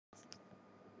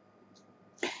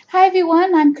Hi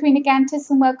everyone, I'm Karina Gantus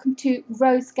and welcome to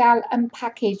Rosegal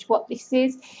Unpackaging. What this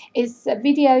is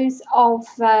videos of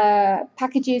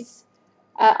packages,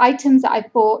 items that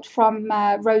I've bought from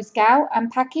Rosegal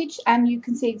Unpackaging, and you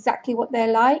can see exactly what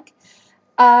they're like.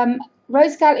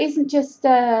 Rosegal isn't just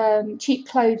cheap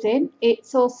clothing, it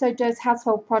also does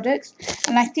household products,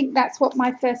 and I think that's what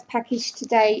my first package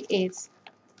today is.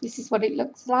 This is what it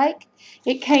looks like.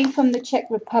 It came from the Czech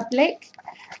Republic.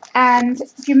 And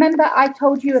do you remember I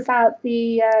told you about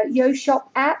the Yoshop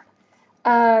app?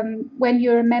 When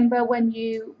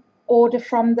you order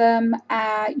from them,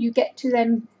 you get to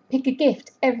then pick a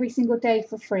gift every single day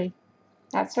for free.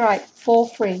 That's right, for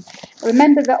free.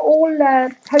 Remember that all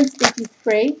postage is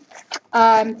free.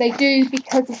 They do,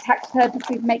 because of tax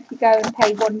purposes, make you go and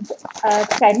pay 1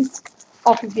 cent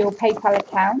off of your PayPal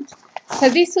account. So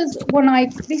this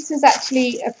was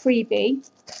actually a freebie.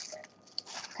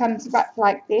 Comes wrapped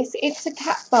like this. It's a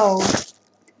cat bowl. It's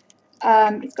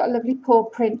got a lovely paw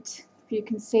print, if you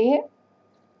can see it.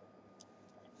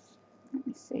 Let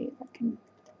me see if I can.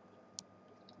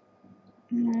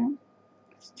 No,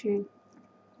 it's too.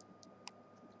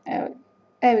 Oh,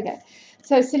 there we go.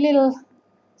 So it's a little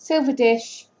silver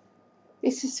dish.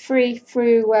 This is free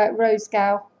through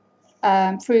Rosegal,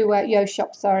 through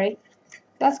Yoshop, sorry.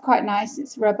 That's quite nice.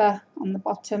 It's rubber on the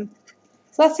bottom.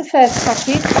 So that's the first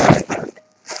package.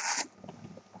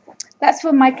 That's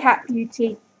for my cat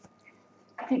Beauty.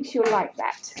 I think she'll like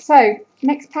that. So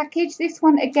next package, this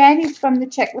one again is from the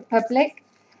Czech Republic,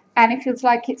 and it feels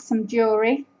like it's some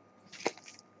jewelry.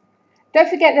 Don't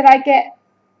forget that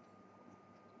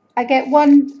I get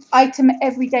one item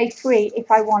every day free if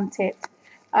I want it.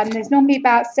 There's normally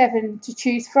about 7 to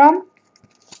choose from.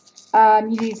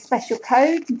 You need a special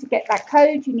code, and to get that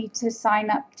code you need to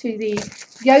sign up to the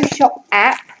Yoshop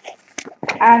app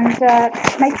and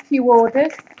make a few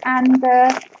orders, and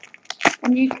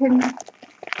you can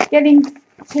get into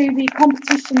the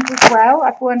competitions as well.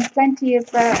 I've won plenty of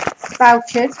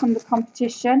vouchers from the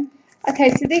competition. Okay,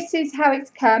 so this is how it's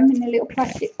come in a little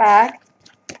plastic bag.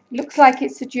 Looks like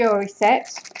it's a jewellery set.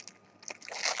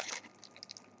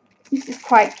 This is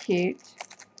quite cute.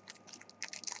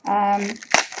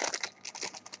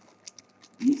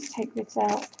 Let's take this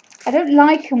out. I don't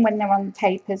like them when they're on the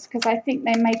papers because I think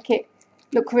they make it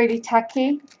look really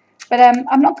tacky. But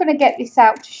I'm not going to get this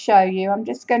out to show you. I'm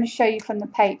just going to show you from the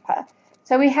paper.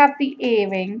 So we have the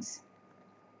earrings.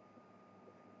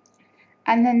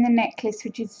 And then the necklace,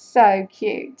 which is so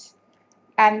cute.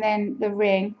 And then the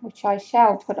ring, which I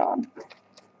shall put on.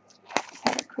 Let's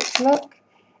have a quick look.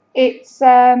 It's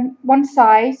one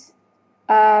size.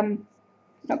 Not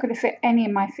going to fit any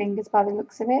of my fingers by the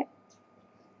looks of it.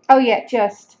 Oh yeah,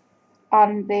 just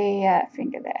on the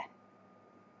finger there.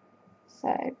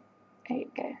 So there you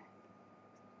go.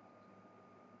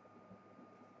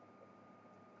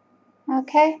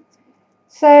 Okay.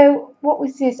 So what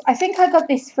was this? I think I got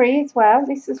this free as well.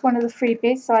 This is one of the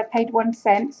freebies, so I paid 1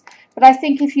 cent. But I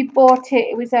think if you bought it,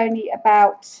 it was only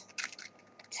about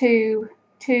 $2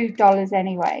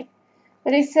 anyway.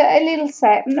 But it's a little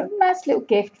set, a nice little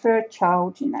gift for a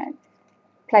child, you know,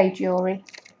 play jewellery.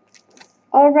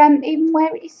 Or even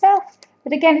wear it yourself.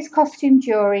 But again, it's costume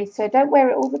jewellery, so don't wear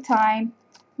it all the time.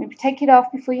 Maybe take it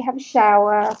off before you have a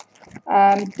shower.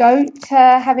 Don't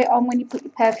have it on when you put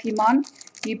your perfume on.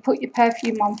 You put your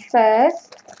perfume on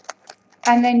first,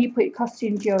 and then you put your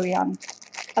costume jewellery on.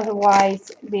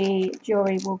 Otherwise, the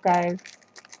jewellery will go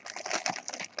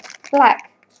black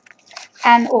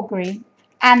or green.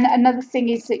 And another thing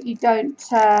is that you don't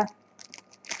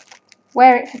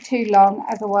wear it for too long.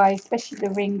 Otherwise, especially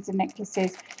the rings and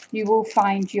necklaces, you will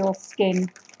find your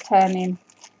skin turning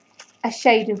a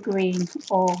shade of green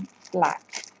or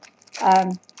black.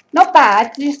 Not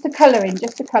bad, just the colouring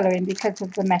because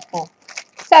of the metal.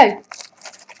 So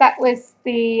that was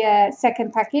the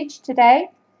second package today,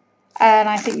 and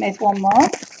I think there's one more.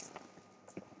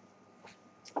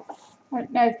 I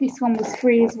don't know if this one was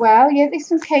free as well. Yeah,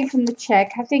 this one came from the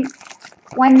Czech. I think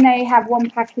when they have one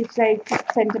package, they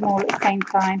send them all at the same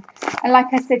time. And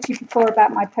like I said to you before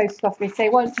about my post office, they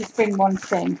won't just bring one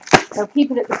thing. They'll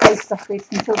keep it at the post office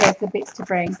until there's the bits to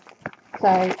bring.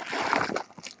 So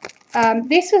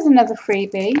this was another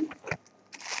freebie.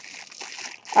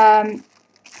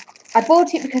 I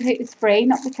bought it because it was free,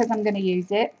 not because I'm going to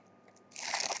use it.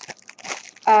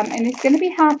 And it's going to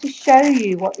be hard to show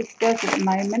you what this does at the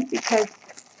moment because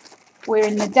we're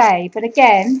in the day. But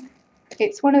again,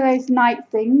 it's one of those night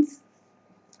things.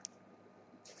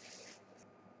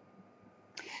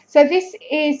 So this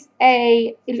is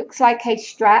it looks like a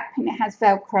strap, and it has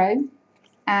Velcro,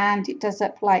 and it does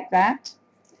up like that.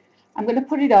 I'm going to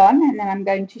put it on and then I'm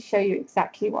going to show you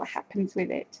exactly what happens with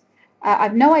it.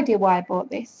 I've no idea why I bought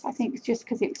this. I think it's just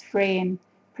because it was free and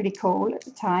pretty cool at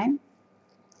the time.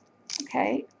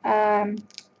 Okay,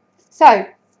 so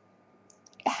it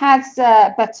has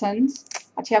buttons.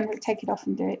 Actually, I'm going to take it off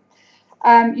and do it.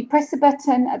 You press the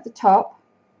button at the top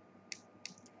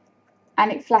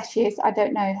and it flashes. I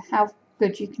don't know how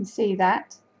good you can see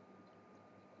that.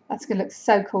 That's going to look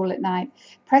so cool at night.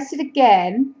 Press it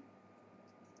again.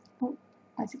 Oh,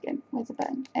 where's it again? Where's the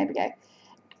button? There we go.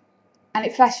 And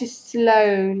it flashes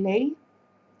slowly.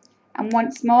 And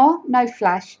once more, no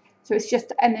flash. So it's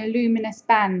just an luminous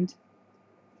band.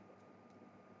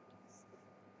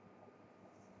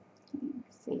 You can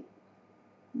see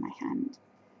my hand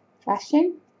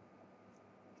flashing.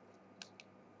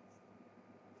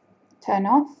 Turn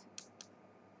off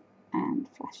and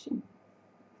flashing.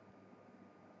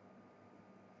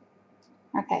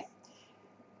 Okay,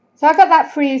 so I got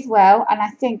that free as well, and I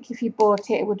think if you bought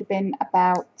it, it would have been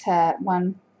about $1.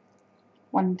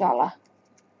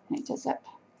 And it does up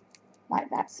like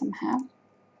that somehow.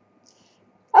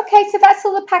 Okay, so that's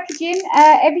all the packaging.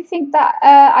 Everything that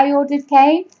I ordered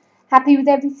came. Happy with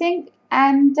everything,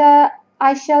 and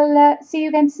I shall see you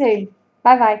again soon.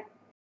 Bye bye.